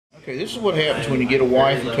Okay, this is what happens when you get a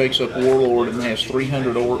wife who takes up Warlord and has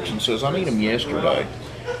 300 orcs and says, I need them yesterday.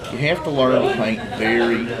 You have to learn to paint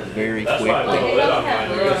very, very quickly. And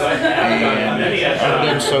I've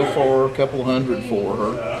done so far a couple hundred for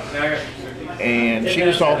her. And she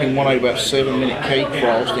was talking one day about 7-minute cake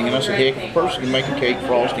frosting, and I said, heck, if a person can make a cake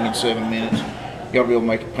frosting in 7 minutes, you ought to be able to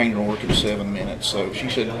make a painted orc in 7 minutes. So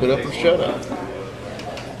she said, put up or shut up.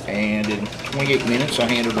 And in 28 minutes, I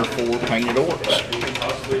handed her 4 painted orcs.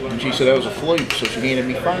 And she said that was a fluke, so she handed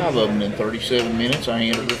me 5 of them. In 37 minutes, I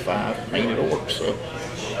handed her 5 painted orcs. So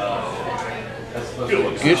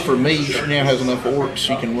good for me. She now has enough orcs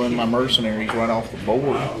she can run my mercenaries right off the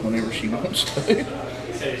board whenever she wants to.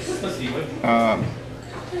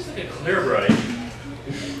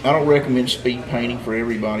 I don't recommend speed painting for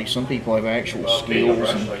everybody. Some people have actual skills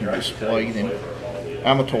and can display them.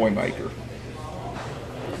 I'm a toy maker.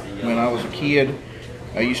 When I was a kid,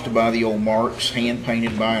 I used to buy the old Marks,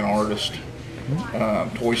 hand-painted by an artist,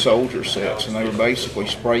 toy soldier sets, and they were basically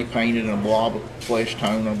spray-painted in a blob of flesh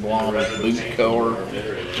tone, a blob of boot color,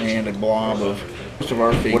 and a blob of most of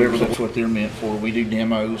our figures. Whatever that's what they're meant for. We do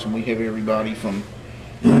demos, and we have everybody from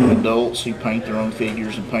adults who paint their own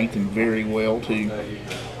figures and paint them very well to 5-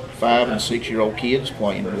 and 6-year-old kids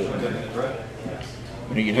playing with them.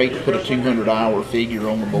 You know, you'd hate to put a 200-hour figure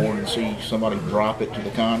on the board and see somebody drop it to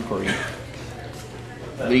the concrete.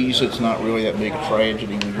 These, it's not really that big a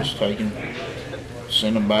tragedy. We just take them,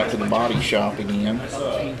 send them back to the body shop again.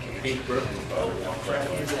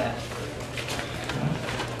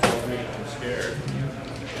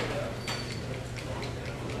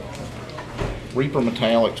 Reaper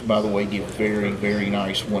Metallics, by the way, give very, very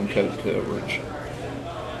nice one-coat coverage,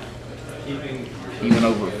 even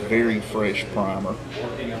over a very fresh primer.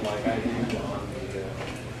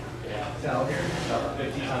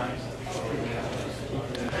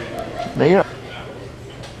 Yeah.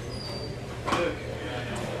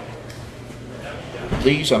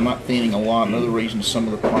 These I'm not thinning a lot. Another reason some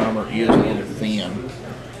of the primer is a little thin.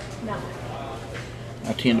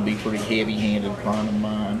 I tend to be pretty heavy-handed priming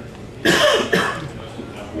mine.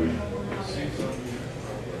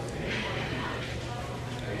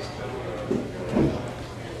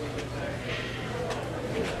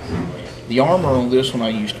 The armor on this one I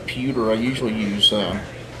used pewter. I usually use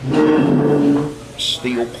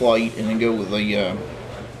steel plate and then go with the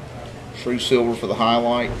true silver for the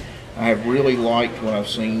highlight. I have really liked what I've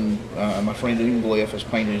seen. My friend Unglyph has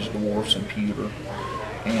painted his dwarfs in pewter,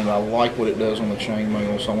 and I like what it does on the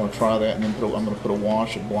chainmail, so I'm going to try that, and then I'm going to put a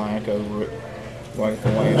wash of black over it right at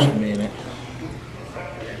the last minute.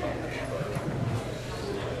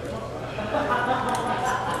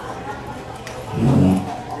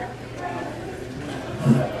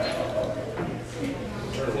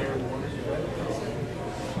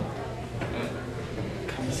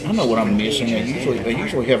 I know what I'm missing. I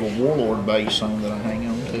usually have a Warlord base on that I hang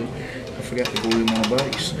on to. I forgot to glue my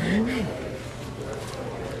base.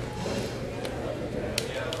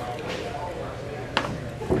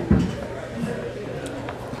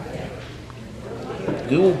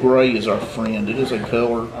 Ghoul Gray is our friend. It is a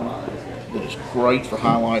color that is great for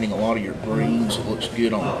highlighting a lot of your greens. It looks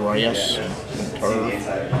good on grass and turf.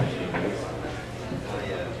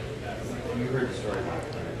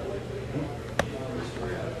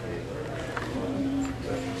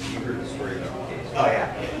 Oh,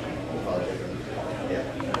 yeah.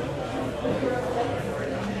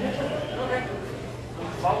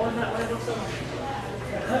 Following that way, looks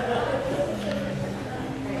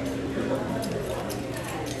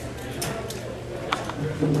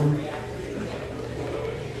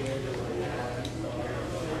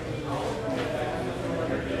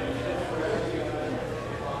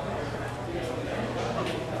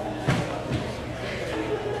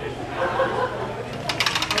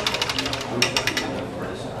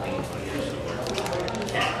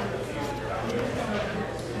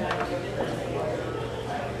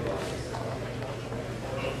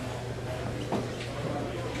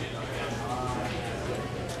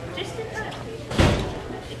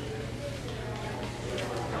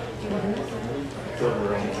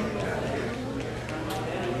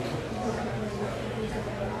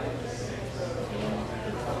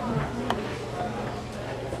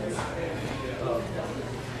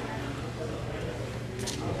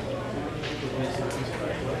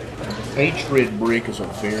H-red brick is a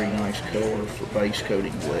very nice color for base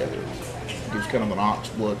coating leather. It gives kind of an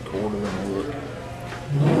oxblood corduroy look.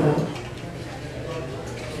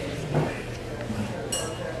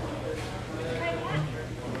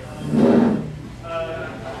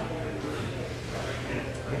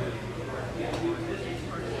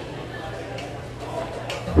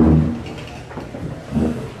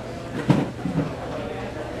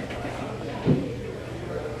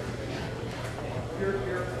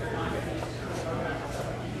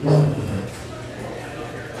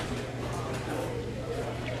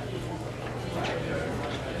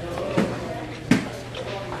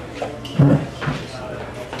 Yeah.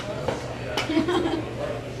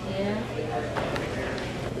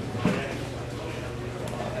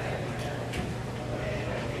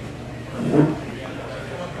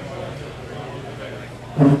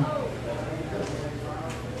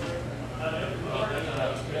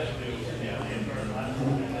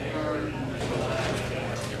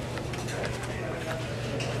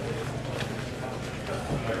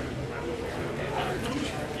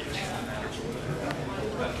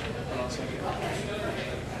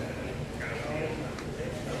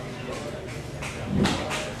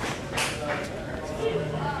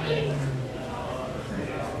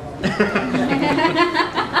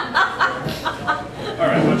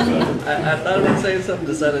 Alright, what's up? I thought about saying something,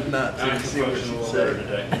 decided not to. Ask See a what question she a little said.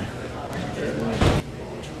 better today.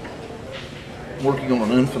 Working on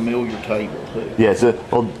an unfamiliar table too. Yeah, so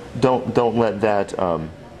well, don't let that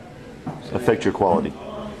affect your quality.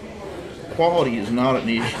 Quality is not an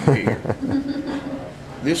issue here.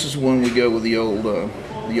 This is when we go with the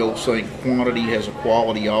old saying, quantity has a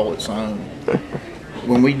quality all its own.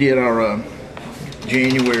 When we did our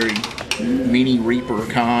January mini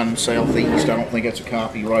ReaperCon Southeast, I don't think that's a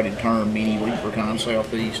copyrighted term, mini ReaperCon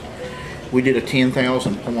Southeast, we did a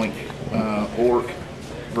 10,000 point orc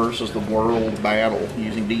versus the world battle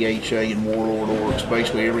using DHA and Warlord orcs,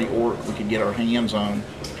 basically every orc we could get our hands on.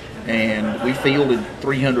 And we fielded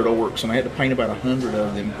 300 orcs, and I had to paint about 100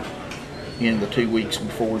 of them in the 2 weeks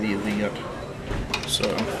before the event. So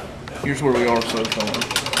here's where we are so far.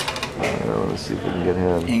 Let's see if we can get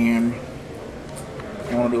him. And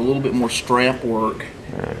I want to do a little bit more strap work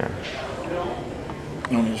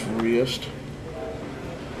on his wrist.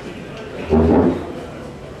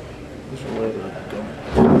 This leather don't.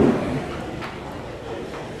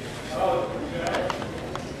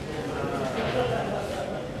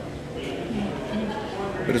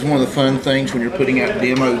 But it's one of the fun things when you're putting out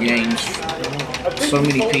demo games. So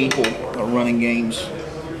many people are running games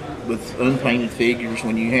with unpainted figures.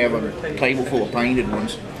 When you have a table full of painted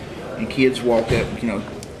ones, and kids walk up,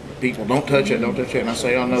 people, don't touch it, don't touch it. And I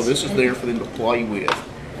say, oh no, this is there for them to play with.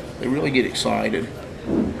 They really get excited.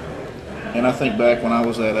 And I think back when I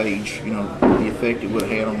was that age, the effect it would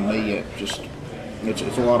have had on me, it's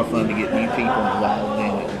a lot of fun to get new people involved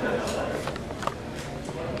in it.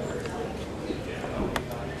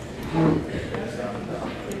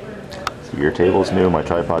 So your table's new, my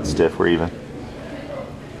tripod's stiff, we're even.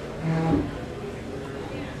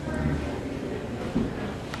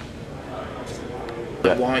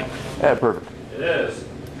 Yeah. White. Yeah, perfect. It is.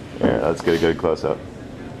 Yeah, let's get a good close up.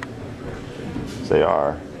 Say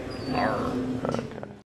R. R. Okay.